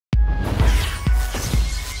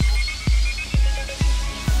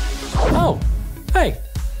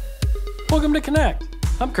Welcome to Connect.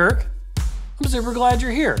 I'm Kirk. I'm super glad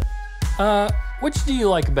you're here. Which do you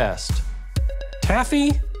like best?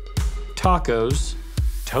 Taffy, tacos,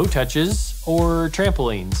 toe touches, or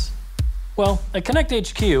trampolines? Well, at Connect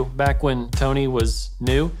HQ, back when Tony was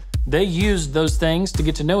new, they used those things to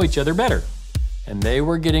get to know each other better. And they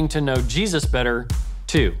were getting to know Jesus better,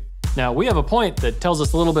 too. Now, we have a point that tells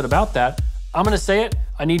us a little bit about that. I'm gonna say it.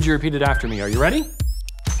 I need you to repeat it after me. Are you ready?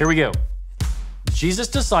 Here we go. Jesus'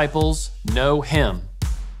 disciples know him.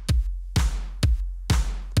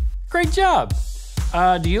 Great job.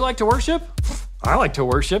 Do you like to worship? I like to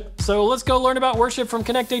worship. So let's go learn about worship from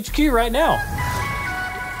Connect HQ right now.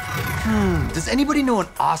 Does anybody know an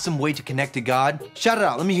awesome way to connect to God? Shout it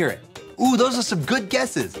out, let me hear it. Ooh, those are some good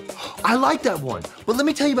guesses. I like that one. But let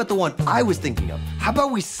me tell you about the one I was thinking of. How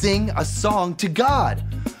about we sing a song to God?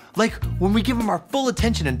 Like when we give him our full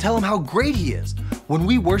attention and tell him how great he is. When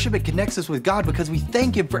we worship, it connects us with God because we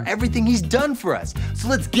thank him for everything he's done for us. So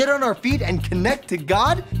let's get on our feet and connect to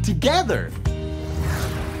God together.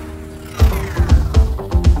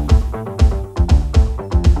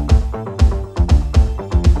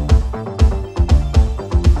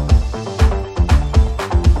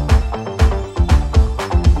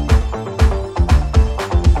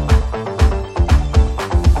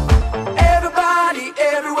 Everybody,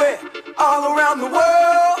 everywhere, all around the world.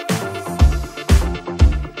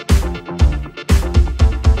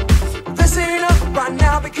 Listen up right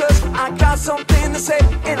now because I got something to say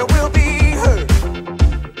and it will be heard.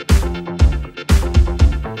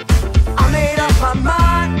 I made up my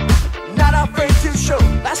mind, not afraid to show.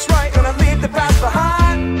 That's right, gonna leave the past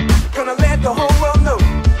behind. Gonna let the whole world know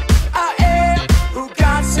I am who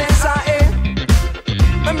God says I am.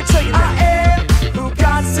 Let me tell you now. I am who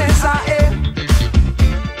God says I am.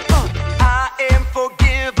 I am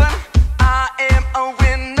forgiven. I am a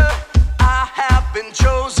winner. I have been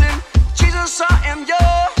chosen. Jesus, I am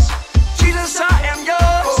yours. Jesus, I am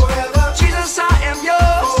yours. Forever. Jesus, I am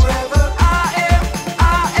yours. Forever. I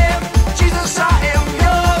am. Jesus, I am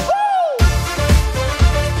yours. Woo!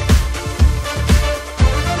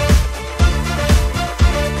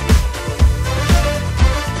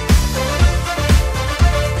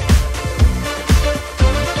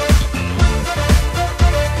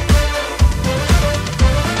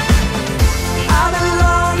 I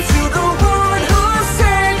belong to the one who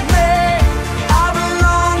saved me. I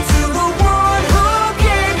belong to the one who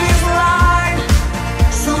gave his life.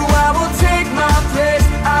 So I will take my place.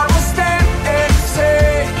 I will stand and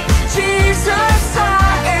say, Jesus, I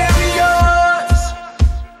am yours.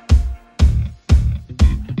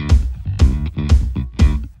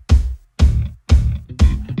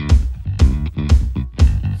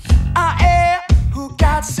 I am who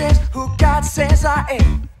God says I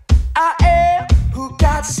am. I am who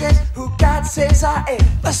God says I am.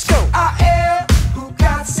 Let's go. I am who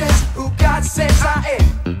God says I am.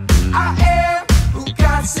 I am who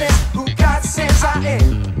God says I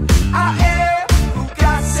am. I am who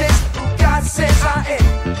God says I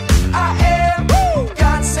am. I am who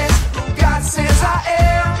God says I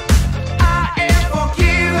am. I am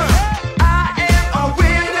forgiven. I am a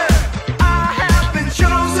winner. I have been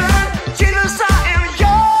chosen. Jesus, I am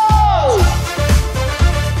yours.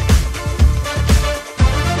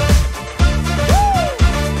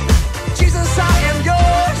 Jesus, I am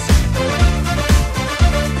yours.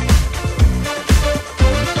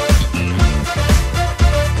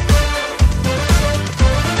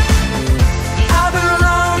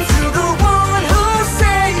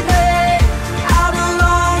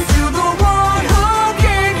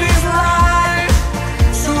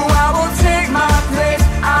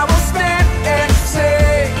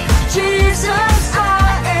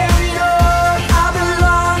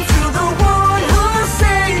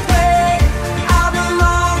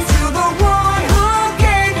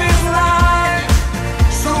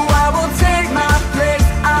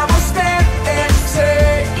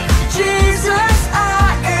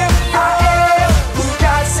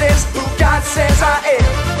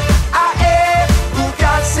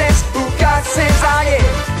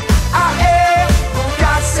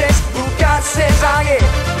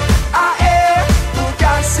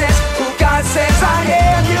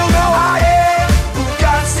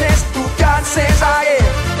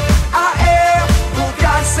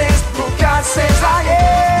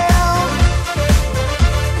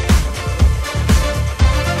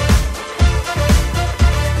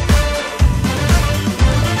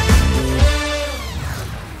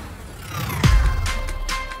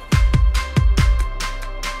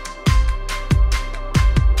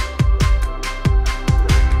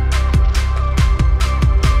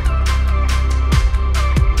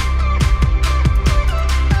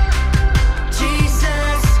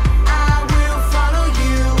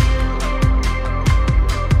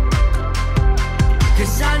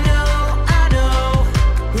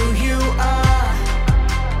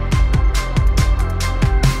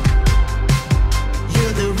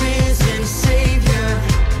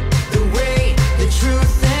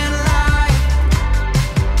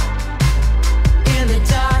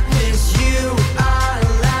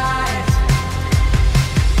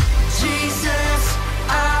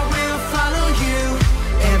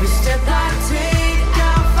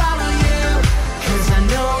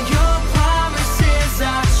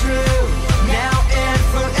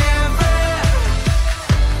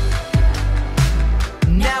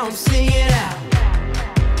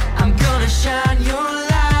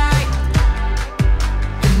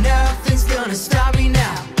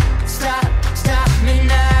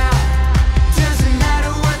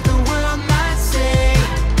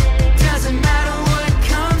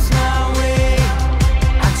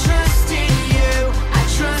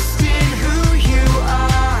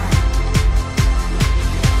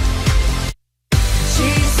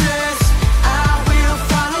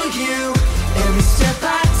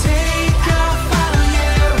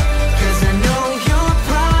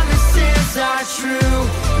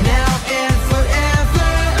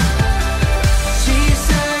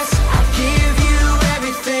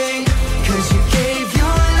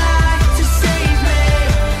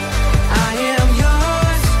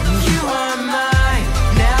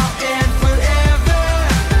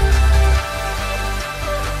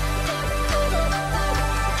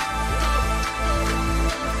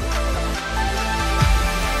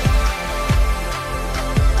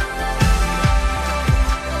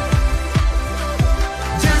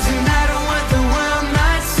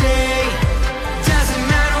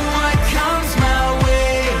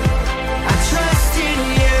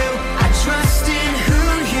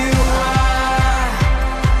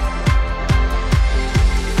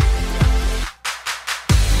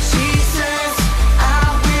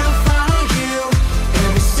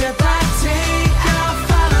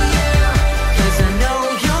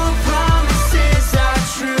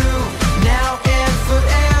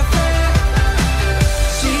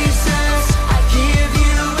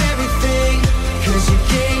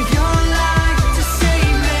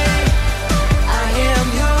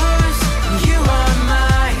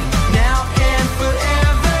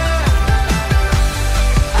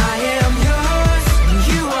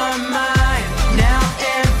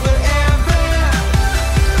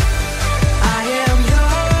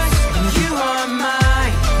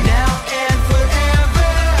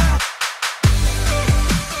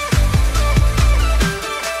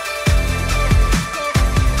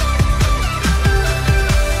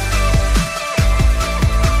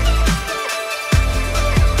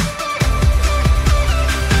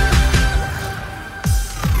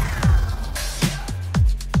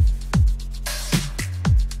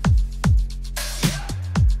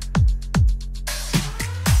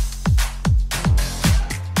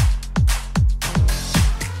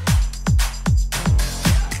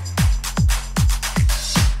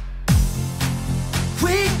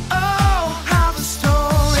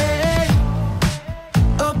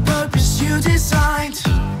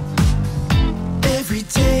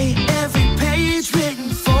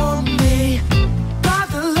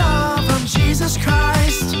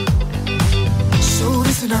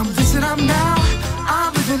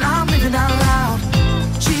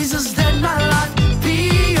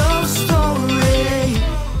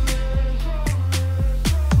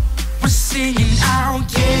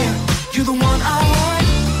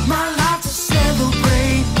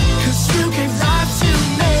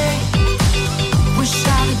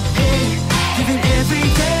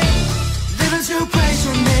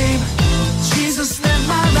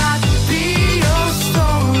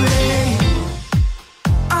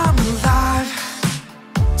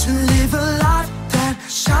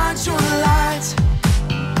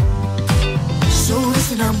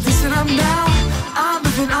 this and I'm now. I'm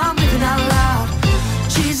living out loud.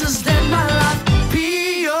 Jesus, let my life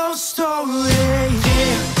be your story.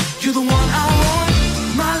 Yeah, you're the one I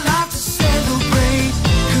want, my life to celebrate.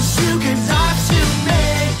 'Cause you give life to me.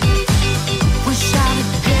 We're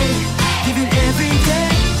shouting, hey, living every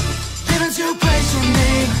day, living to praise your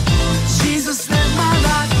name. Jesus, let my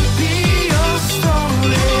life be your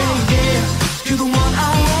story. Yeah, you're the one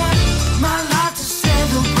I want, my life to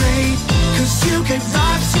celebrate. 'Cause you give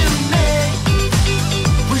life to me.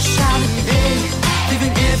 We're shouting, hey,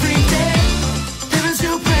 living every day, living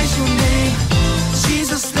to praise your name.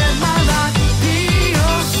 Jesus, let my life be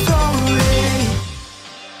your story.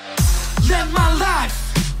 Let my life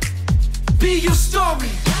be your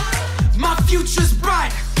story. My future's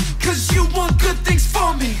bright, 'cause you want good things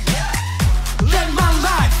for me. Let my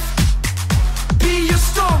life be your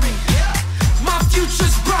story. My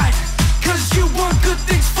future's bright, 'cause you want good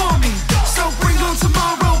things for me. So bring on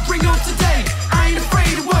tomorrow, bring on today. I ain't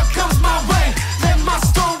afraid of what comes my way. Let my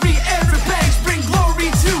story, every page, bring glory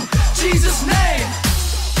to Jesus' name.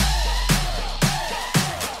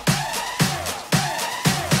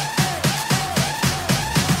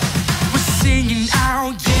 We're singing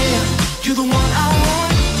out, yeah, you're the one I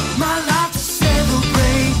want, my life to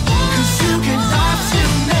celebrate. 'Cause you give life to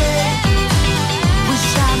me. We're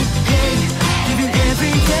shouting, hey, living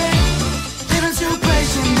every day, living to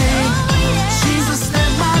praise your name. Jesus,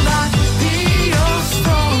 let my life be your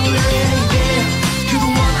story. Yeah, you're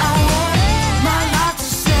the one I want, my life to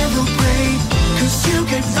celebrate. 'Cause you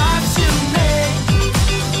give life to me.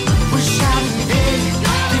 We're shouting, hey,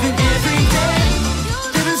 living every day,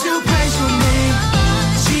 living to praise your name.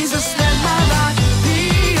 Jesus, let my life be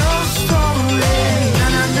your story. Na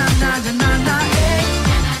na na na na na na, eh.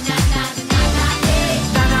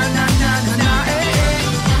 Na na na na na na, eh.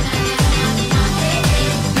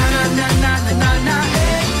 Na na na na na na na,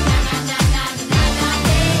 eh.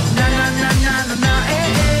 Na na na na na na,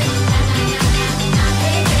 eh.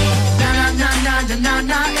 Na na na na na na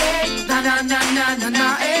na, eh. Na na na na na na,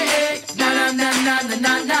 eh. Na na na na na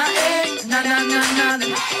na na, eh. Na na na na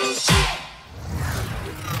na.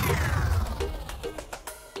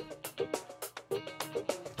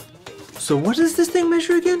 So what does this thing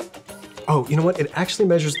measure again? Oh, you know what? It actually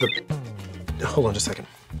measures the... Hold on just a second.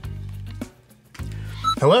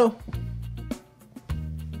 Hello?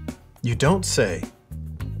 You don't say.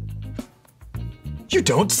 You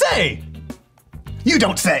don't say! You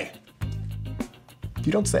don't say!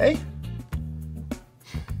 You don't say?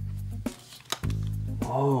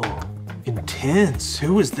 Oh, intense.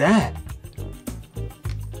 Who was that?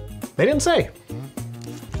 They didn't say.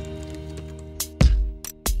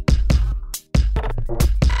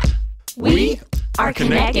 We are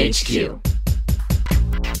Connect HQ.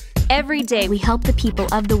 Every day we help the people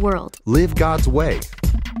of the world. Live God's way.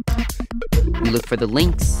 We look for the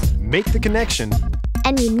links. Make the connection.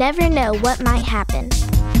 And you never know what might happen.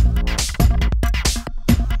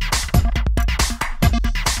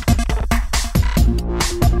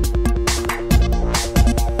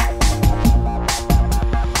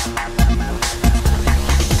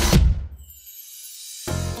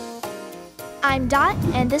 I'm Dot,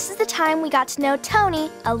 and this is the time we got to know Tony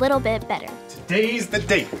a little bit better. Today's the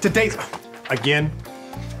date. Today's... Again?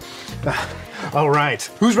 All right.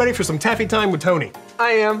 Who's ready for some taffy time with Tony?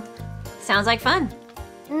 I am. Sounds like fun.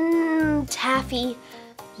 Taffy.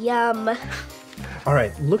 Yum. All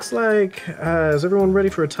right. Looks like, is everyone ready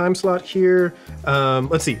for a time slot here?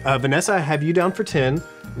 Let's see. Vanessa, I have you down for 10.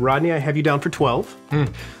 Rodney, I have you down for 12.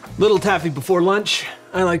 Little taffy before lunch.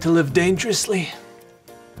 I like to live dangerously.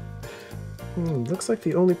 Looks like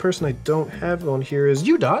the only person I don't have on here is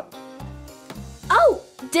you, Dot. Oh,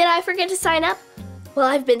 did I forget to sign up? Well,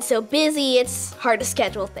 I've been so busy, it's hard to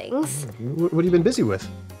schedule things. What have you been busy with?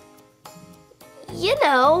 You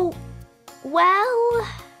know, well...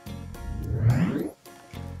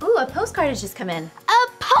 Ooh, a postcard has just come in.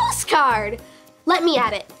 A postcard! Let me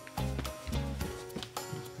at it.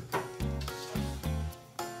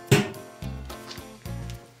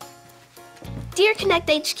 Dear Connect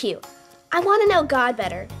HQ, I want to know God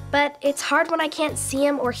better, but it's hard when I can't see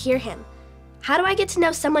him or hear him. How do I get to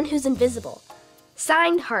know someone who's invisible?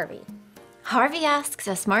 Signed, Harvey. Harvey asks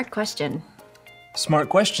a smart question. Smart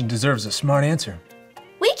question deserves a smart answer.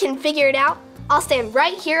 We can figure it out. I'll stand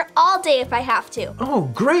right here all day if I have to. Oh,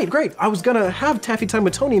 great, great. I was gonna have taffy time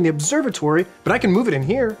with Tony in the observatory, but I can move it in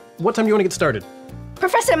here. What time do you want to get started?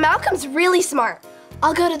 Professor Malcolm's really smart.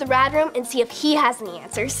 I'll go to the rad room and see if he has any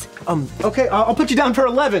answers. Okay, I'll put you down for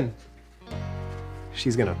 11.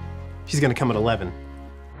 She's gonna come at 11.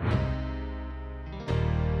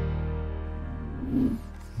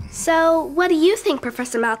 So, what do you think,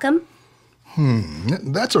 Professor Malcolm?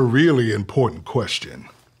 That's a really important question.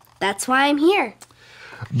 That's why I'm here.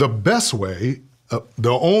 The best way,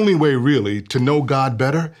 the only way really, to know God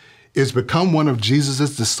better is become one of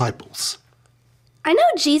Jesus' disciples. I know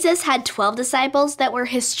Jesus had 12 disciples that were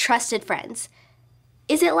his trusted friends.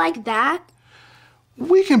 Is it like that?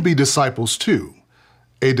 We can be disciples too.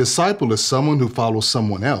 A disciple is someone who follows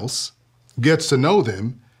someone else, gets to know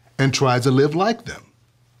them, and tries to live like them.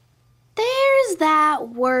 There's that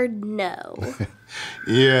word know.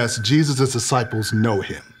 Yes, Jesus' disciples know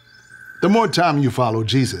him. The more time you follow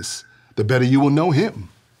Jesus, the better you will know him.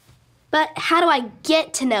 But how do I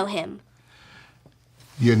get to know him?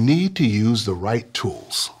 You need to use the right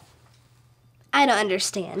tools. I don't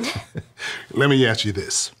understand. Let me ask you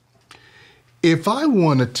this. If I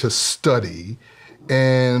wanted to study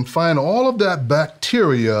and find all of that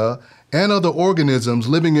bacteria and other organisms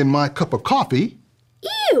living in my cup of coffee,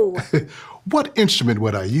 Ew! what instrument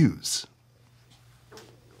would I use?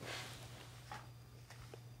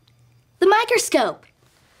 The microscope.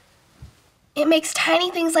 It makes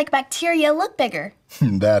tiny things like bacteria look bigger.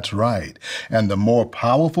 That's right. And the more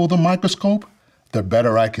powerful the microscope, the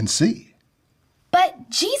better I can see. But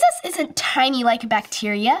Jesus isn't tiny like a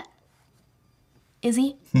bacteria. Is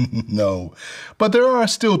he? No, but there are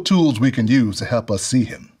still tools we can use to help us see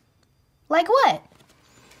him. Like what?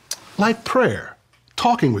 Like prayer,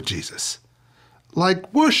 talking with Jesus.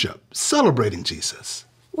 Like worship, celebrating Jesus.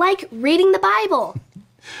 Like reading the Bible.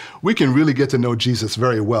 We can really get to know Jesus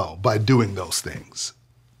very well by doing those things.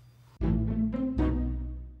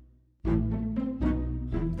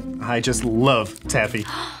 I just love taffy.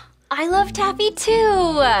 I love taffy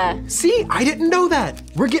too. See, I didn't know that.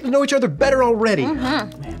 We're getting to know each other better already.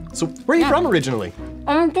 So, where are you from originally?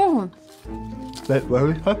 I'm doing.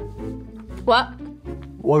 Huh? What?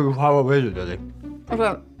 How originally?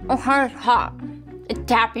 Okay. Oh, it's hot. It's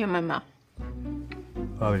taffy in my mouth.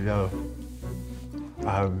 Oh, no.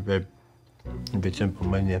 It's simple,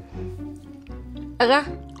 man. Okay.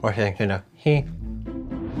 Or thinking of he.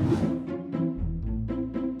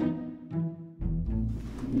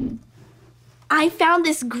 I found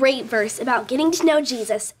this great verse about getting to know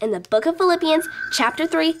Jesus in the book of Philippians, chapter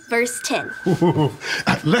 3, verse 10.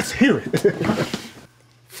 Let's hear it.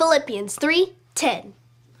 Philippians 3:10.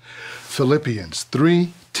 Philippians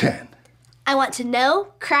 3:10. I want to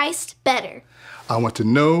know Christ better. I want to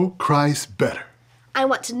know Christ better. I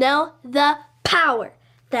want to know the power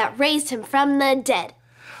that raised him from the dead.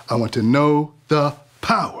 I want to know the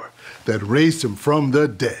power that raised him from the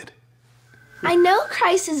dead. I know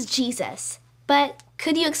Christ is Jesus, but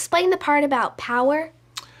could you explain the part about power?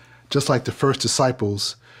 Just like the first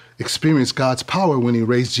disciples experienced God's power when he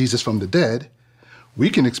raised Jesus from the dead, we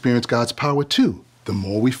can experience God's power too, the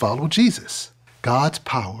more we follow Jesus. God's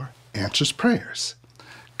power answers prayers.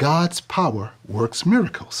 God's power works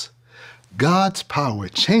miracles. God's power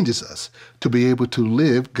changes us to be able to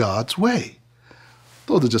live God's way.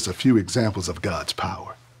 Those are just a few examples of God's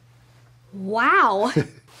power. Wow.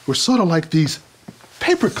 We're sort of like these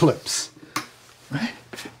paper clips, right?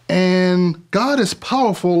 And God is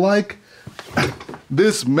powerful like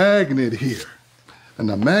this magnet here. And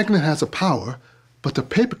the magnet has a power, but the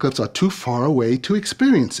paper clips are too far away to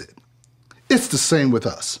experience it. It's the same with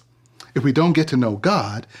us. If we don't get to know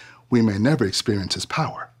God, we may never experience his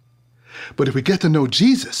power. But if we get to know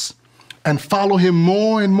Jesus and follow him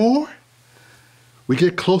more and more, we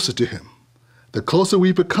get closer to him. The closer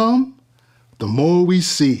we become, the more we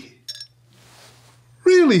see,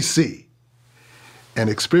 really see, and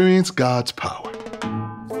experience God's power.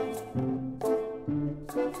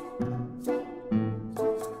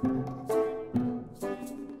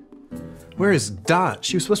 Where is Dot?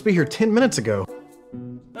 She was supposed to be here 10 minutes ago.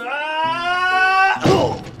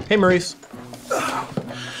 Hey, Maurice.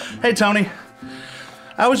 Hey, Tony.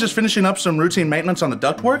 I was just finishing up some routine maintenance on the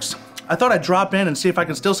ductworks. I thought I'd drop in and see if I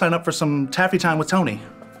can still sign up for some taffy time with Tony.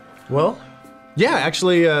 Well, yeah,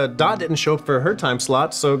 actually, Dot didn't show up for her time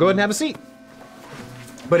slot, so go ahead and have a seat.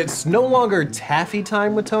 But it's no longer taffy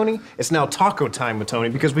time with Tony, it's now taco time with Tony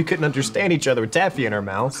because we couldn't understand each other with taffy in our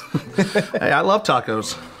mouths. Hey, I love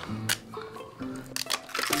tacos.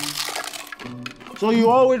 So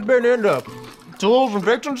you always been into tools and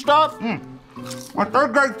fixing stuff? My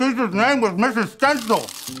third grade teacher's name was Mrs. Stencil.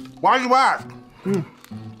 Why you ask? I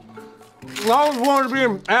always wanted to be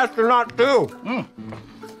an astronaut too.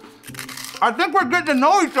 I think we're getting to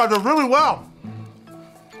know each other really well.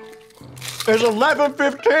 It's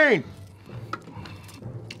 11:15.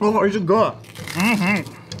 Oh, where's it going?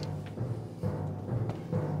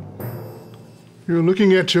 You're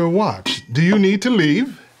looking at your watch. Do you need to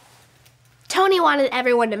leave? Tony wanted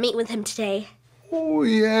everyone to meet with him today. Oh,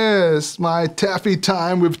 yes. My taffy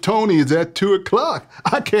time with Tony is at 2 o'clock.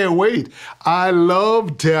 I can't wait. I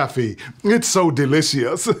love taffy. It's so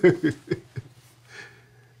delicious.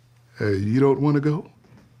 You don't want to go?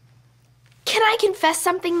 Can I confess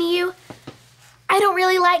something to you? I don't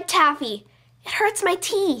really like taffy. It hurts my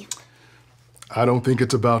teeth. I don't think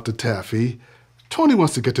it's about the taffy. Tony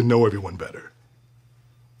wants to get to know everyone better.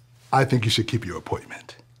 I think you should keep your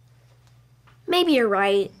appointment. Maybe you're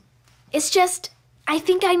right. It's just, I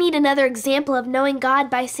think I need another example of knowing God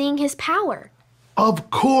by seeing his power. Of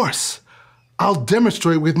course. I'll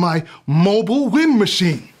demonstrate with my mobile wind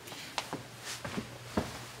machine.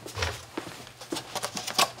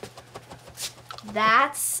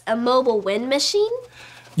 That's a mobile wind machine?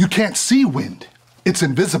 You can't see wind. It's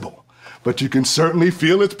invisible. But you can certainly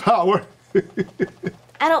feel its power.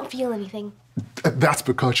 I don't feel anything. That's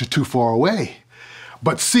because you're too far away.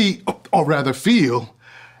 But see, or rather feel,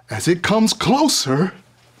 as it comes closer,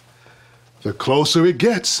 the closer it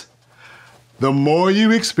gets, the more you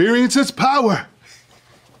experience its power.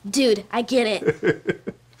 Dude, I get it.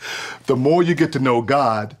 The more you get to know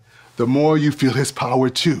God, the more you feel his power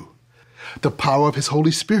too. The power of his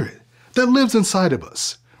Holy Spirit that lives inside of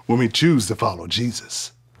us when we choose to follow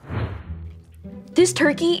Jesus. This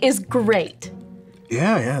turkey is great.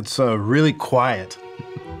 Yeah, it's really quiet.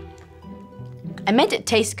 I meant it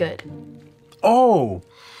tastes good. Oh,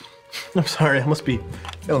 I'm sorry, I must be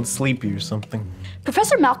feeling sleepy or something.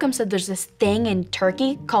 Professor Malcolm said there's this thing in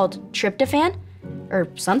turkey called tryptophan, or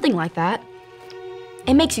something like that.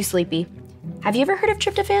 It makes you sleepy. Have you ever heard of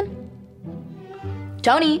tryptophan?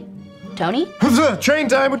 Tony? Tony? Train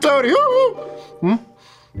time with Tony!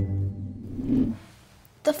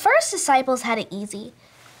 The first disciples had it easy.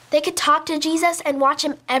 They could talk to Jesus and watch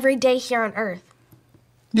him every day here on earth.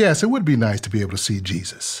 Yes, it would be nice to be able to see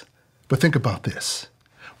Jesus. But think about this.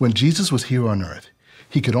 When Jesus was here on earth,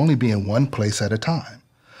 he could only be in one place at a time.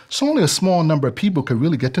 So only a small number of people could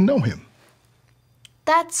really get to know him.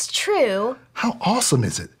 That's true. How awesome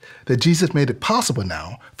is it that Jesus made it possible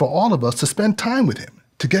now for all of us to spend time with him,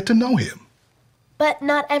 to get to know him? But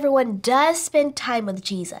not everyone does spend time with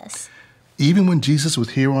Jesus. Even when Jesus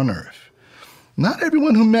was here on earth, not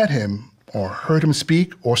everyone who met him or heard him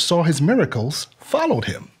speak or saw his miracles followed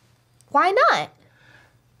him. Why not?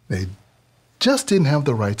 They just didn't have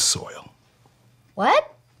the right soil.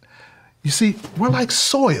 What? You see, we're like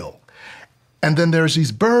soil. And then there's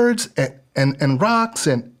these birds and rocks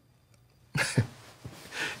and...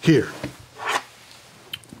 Here.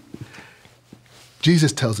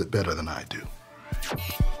 Jesus tells it better than I do.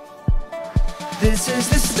 This is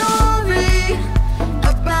the story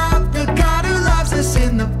about the God who loves us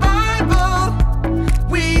in the Bible.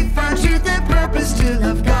 We found truth and purpose to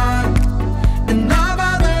love God and love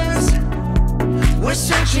others. We're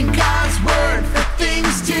searching God's word for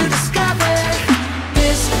things to discover.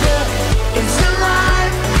 This book is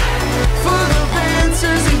alive, full of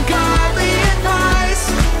answers and godly advice.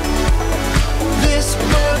 This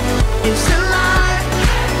book is alive.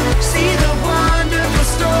 See the wonderful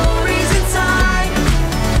stories inside.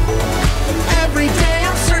 Every day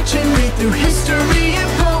I'm searching, read through history and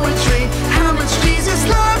poetry. How much Jesus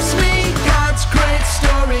loves me. God's great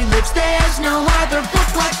story lives. There's no other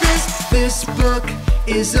book like this. This book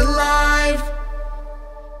is alive.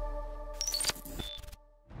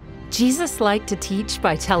 Jesus liked to teach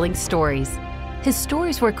by telling stories. His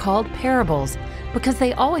stories were called parables because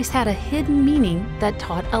they always had a hidden meaning that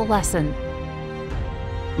taught a lesson.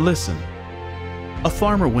 Listen. A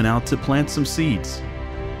farmer went out to plant some seeds.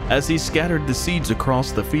 As he scattered the seeds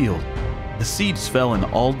across the field, the seeds fell in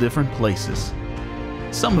all different places.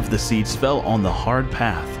 Some of the seeds fell on the hard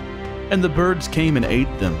path, and the birds came and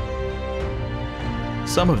ate them.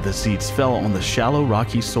 Some of the seeds fell on the shallow,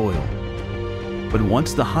 rocky soil. But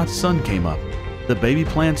once the hot sun came up, the baby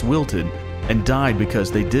plants wilted and died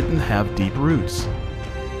because they didn't have deep roots.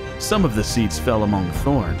 Some of the seeds fell among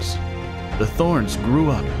thorns. The thorns grew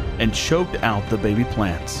up and choked out the baby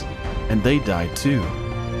plants, and they died too.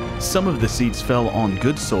 Some of the seeds fell on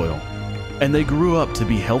good soil, and they grew up to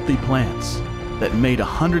be healthy plants that made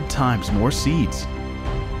 100 times more seeds.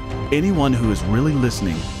 Anyone who is really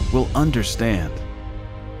listening will understand.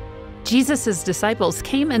 Jesus' disciples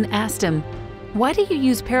came and asked him, "Why do you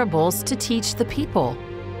use parables to teach the people?"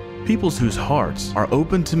 Peoples whose hearts are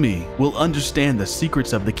open to me will understand the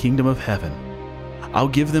secrets of the kingdom of heaven. I'll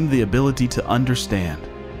give them the ability to understand,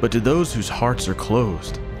 but to those whose hearts are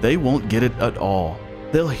closed, they won't get it at all.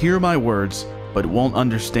 They'll hear my words, but won't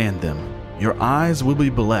understand them. Your eyes will be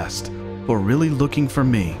blessed for really looking for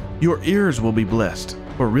me. Your ears will be blessed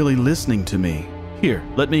for really listening to me. Here,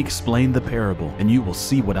 let me explain the parable, and you will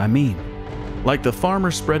see what I mean. Like the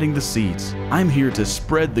farmer spreading the seeds, I'm here to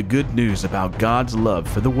spread the good news about God's love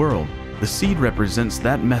for the world. The seed represents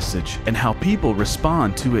that message and how people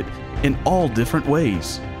respond to it in all different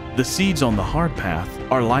ways. The seeds on the hard path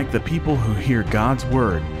are like the people who hear God's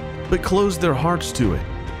word, but close their hearts to it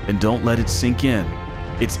and don't let it sink in.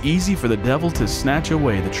 It's easy for the devil to snatch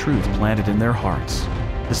away the truth planted in their hearts.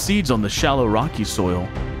 The seeds on the shallow, rocky soil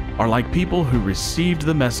are like people who received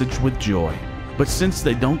the message with joy, but since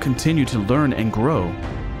they don't continue to learn and grow,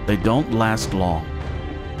 they don't last long.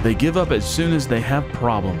 They give up as soon as they have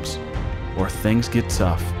problems or things get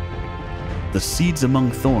tough. The seeds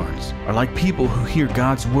among thorns are like people who hear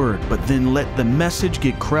God's word, but then let the message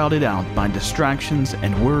get crowded out by distractions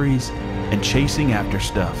and worries and chasing after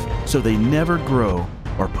stuff, so they never grow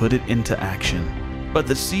or put it into action. But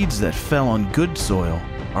the seeds that fell on good soil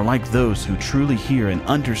are like those who truly hear and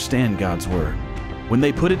understand God's word. When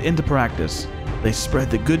they put it into practice, they spread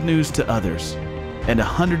the good news to others, and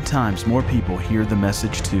 100 times more people hear the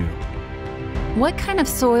message too. What kind of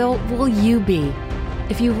soil will you be?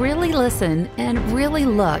 If you really listen and really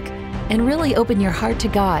look and really open your heart to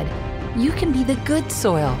God, you can be the good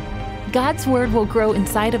soil. God's word will grow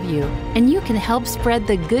inside of you, and you can help spread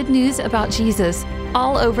the good news about Jesus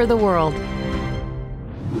all over the world.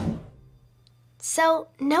 So,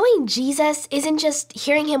 knowing Jesus isn't just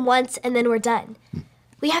hearing him once and then we're done.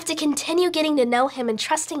 We have to continue getting to know him and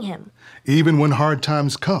trusting him. Even when hard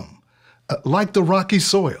times come, like the rocky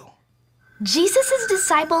soil. Jesus'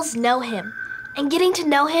 disciples know him, and getting to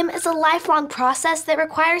know him is a lifelong process that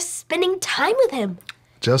requires spending time with him.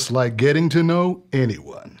 Just like getting to know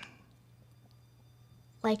anyone.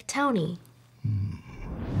 Like Tony.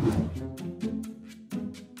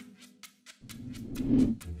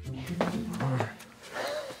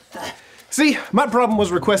 See, my problem was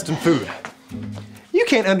requesting food. You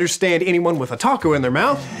can't understand anyone with a taco in their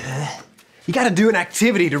mouth. You gotta do an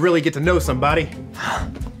activity to really get to know somebody.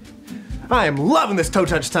 I am loving this toe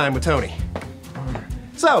touch time with Tony.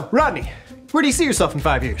 So, Rodney, where do you see yourself in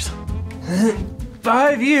 5 years?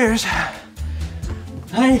 5 years?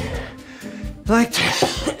 I like to...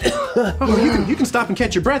 Oh, you can stop and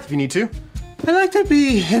catch your breath if you need to. I like to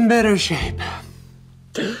be in better shape.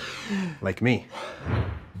 Like me.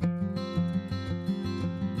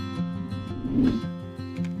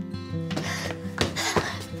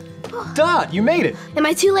 Dot, you made it. Am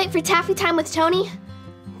I too late for taffy time with Tony?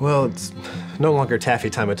 Well, it's no longer taffy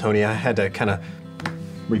time with Tony. I had to kind of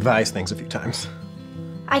revise things a few times.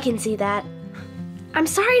 I can see that. I'm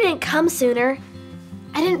sorry I didn't come sooner.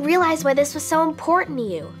 I didn't realize why this was so important to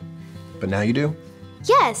you. But now you do?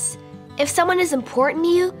 Yes. If someone is important to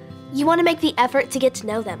you, you want to make the effort to get to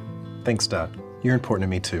know them. Thanks, Dot. You're important to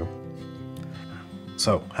me too.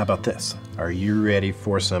 So, how about this? Are you ready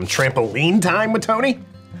for some trampoline time with Tony?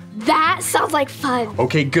 That sounds like fun.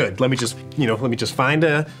 Okay, good. Let me just find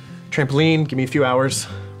a trampoline. Give me a few hours.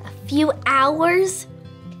 A few hours?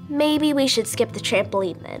 Maybe we should skip the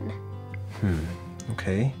trampoline then.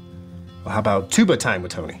 Okay. Well, how about tuba time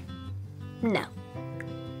with Tony? No.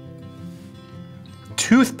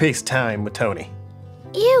 Toothpaste time with Tony?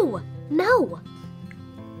 Ew, no.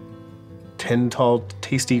 10 tall,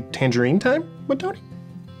 tasty tangerine time with Tony?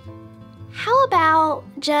 How about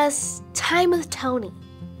just time with Tony?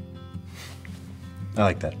 I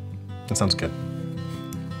like that. That sounds good.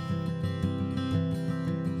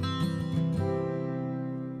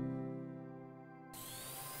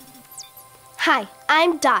 Hi,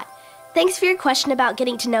 I'm Dot. Thanks for your question about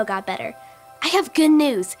getting to know God better. I have good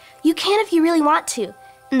news. You can if you really want to.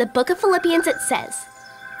 In the book of Philippians it says,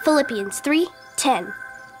 Philippians 3:10,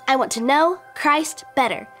 I want to know Christ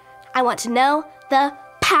better. I want to know the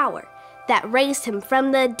power that raised him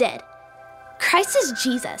from the dead. Christ is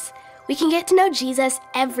Jesus. We can get to know Jesus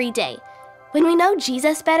every day. When we know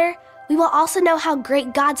Jesus better, we will also know how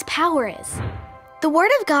great God's power is. The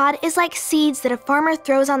Word of God is like seeds that a farmer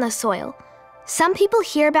throws on the soil. Some people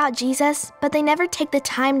hear about Jesus, but they never take the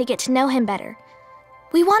time to get to know him better.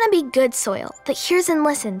 We want to be good soil that hears and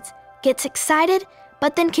listens, gets excited,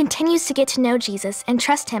 but then continues to get to know Jesus and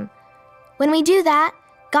trust him. When we do that,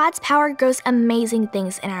 God's power grows amazing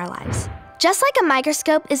things in our lives. Just like a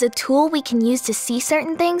microscope is a tool we can use to see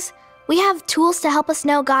certain things, we have tools to help us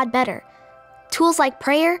know God better. Tools like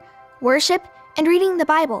prayer, worship, and reading the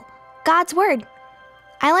Bible, God's Word.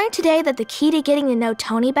 I learned today that the key to getting to know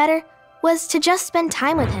Tony better was to just spend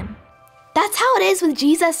time with him. That's how it is with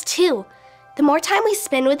Jesus too. The more time we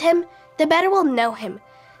spend with him, the better we'll know him.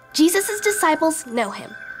 Jesus' disciples know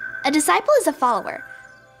him. A disciple is a follower.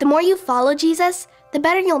 The more you follow Jesus, the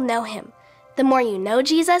better you'll know him. The more you know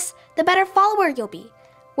Jesus, the better follower you'll be.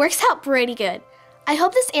 Works out pretty good. I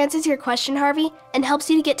hope this answers your question, Harvey, and helps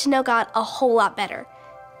you to get to know God a whole lot better.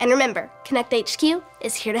 And remember, Connect HQ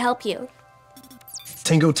is here to help you.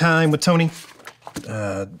 Tango time with Tony.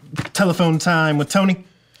 Telephone time with Tony.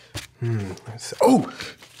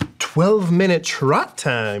 12-minute trot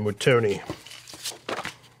time with Tony.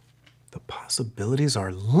 The possibilities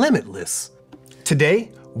are limitless.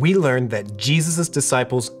 Today, we learned that Jesus'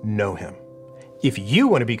 disciples know him. If you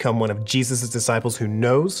want to become one of Jesus' disciples who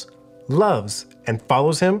knows, loves, and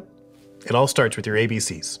follows him, it all starts with your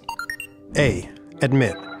ABCs. A,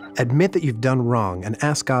 admit. Admit that you've done wrong and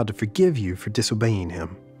ask God to forgive you for disobeying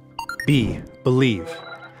him. B, believe.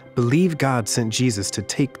 Believe God sent Jesus to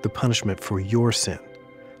take the punishment for your sin.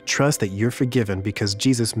 Trust that you're forgiven because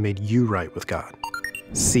Jesus made you right with God.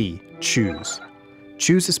 C, choose.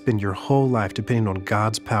 Choose to spend your whole life depending on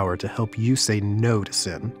God's power to help you say no to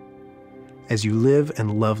sin. As you live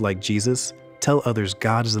and love like Jesus, tell others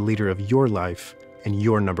God is the leader of your life and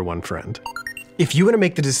your #1 friend. If you want to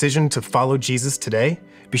make the decision to follow Jesus today,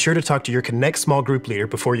 be sure to talk to your Connect small group leader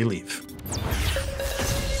before you leave.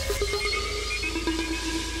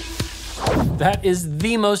 That is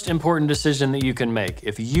the most important decision that you can make.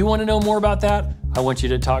 If you want to know more about that, I want you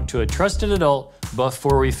to talk to a trusted adult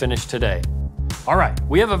before we finish today. All right,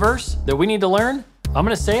 we have a verse that we need to learn. I'm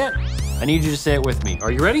going to say it. I need you to say it with me.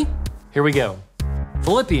 Are you ready? Here we go.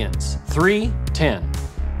 Philippians 3:10.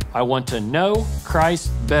 I want to know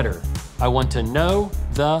Christ better. I want to know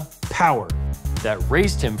the power that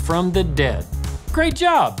raised him from the dead. Great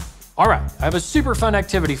job. All right, I have a super fun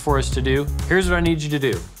activity for us to do. Here's what I need you to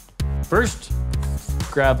do. First,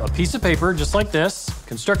 grab a piece of paper just like this,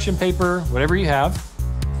 construction paper, whatever you have,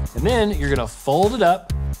 and then you're gonna fold it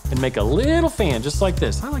up and make a little fan just like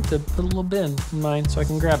this. I like to put a little bin in mine so I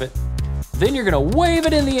can grab it. Then you're gonna wave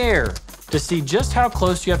it in the air to see just how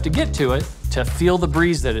close you have to get to it to feel the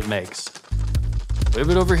breeze that it makes. Wave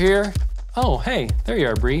it over here. Oh, hey, there you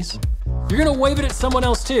are, breeze. You're gonna wave it at someone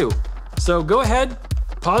else too. So go ahead,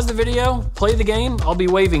 pause the video, play the game. I'll be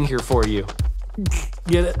waving here for you.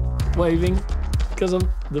 Get it? Waving, because I'm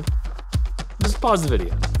just pause the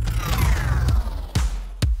video.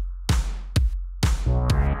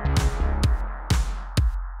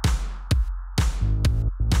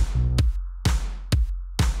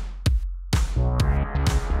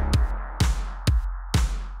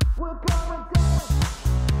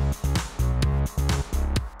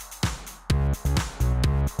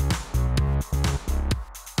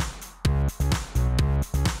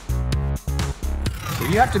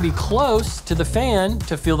 You have to be close to the fan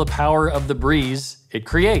to feel the power of the breeze it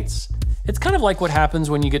creates. It's kind of like what happens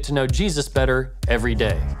when you get to know Jesus better every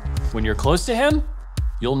day. When you're close to him,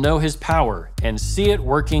 you'll know his power and see it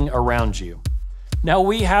working around you. Now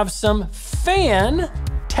we have some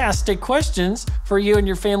fantastic questions for you and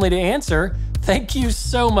your family to answer. Thank you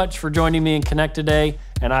so much for joining me in Connect today,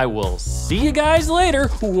 and I will see you guys later.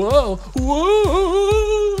 Whoa, whoa.